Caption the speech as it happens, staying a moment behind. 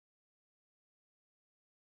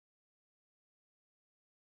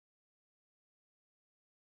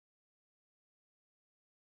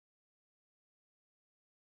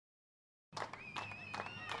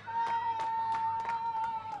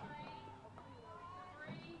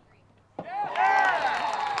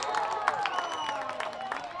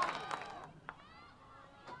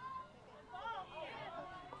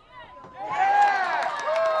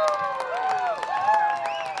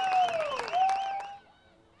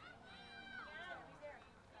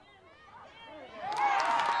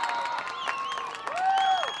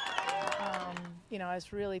I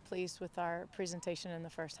was really pleased with our presentation in the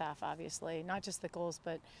first half, obviously. Not just the goals,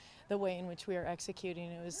 but the way in which we were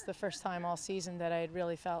executing. It was the first time all season that I had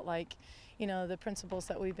really felt like, the principles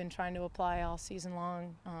that we've been trying to apply all season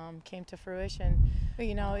long came to fruition. But,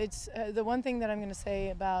 it's the one thing that I'm going to say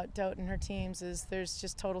about Dote and her teams is there's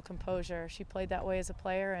just total composure. She played that way as a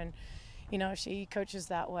player, and, she coaches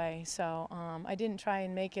that way. So I didn't try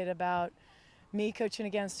and make it about me coaching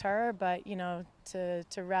against her, but to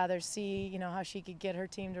rather see how she could get her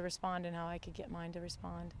team to respond and how I could get mine to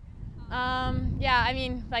respond. Yeah, I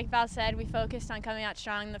mean, like Val said, we focused on coming out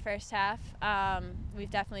strong in the first half. We've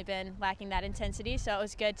definitely been lacking that intensity, so it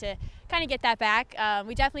was good to kind of get that back.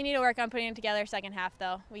 We definitely need to work on putting it together second half,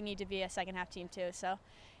 though. We need to be a second half team too. So,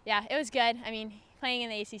 yeah, it was good. I mean, playing in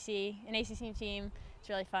the ACC, an ACC team, it's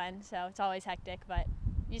really fun. So it's always hectic, but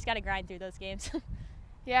you just got to grind through those games.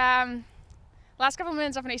 Yeah. Last couple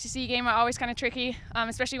minutes of an ACC game are always kind of tricky,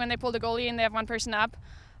 especially when they pull the goalie and they have one person up.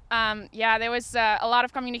 Yeah, there was a lot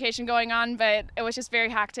of communication going on, but it was just very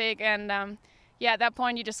hectic. And yeah, at that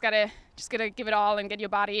point, you just gotta give it all and get your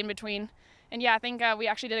body in between. And yeah, I think we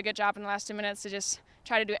actually did a good job in the last 2 minutes to just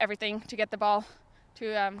try to do everything to get the ball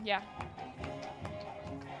to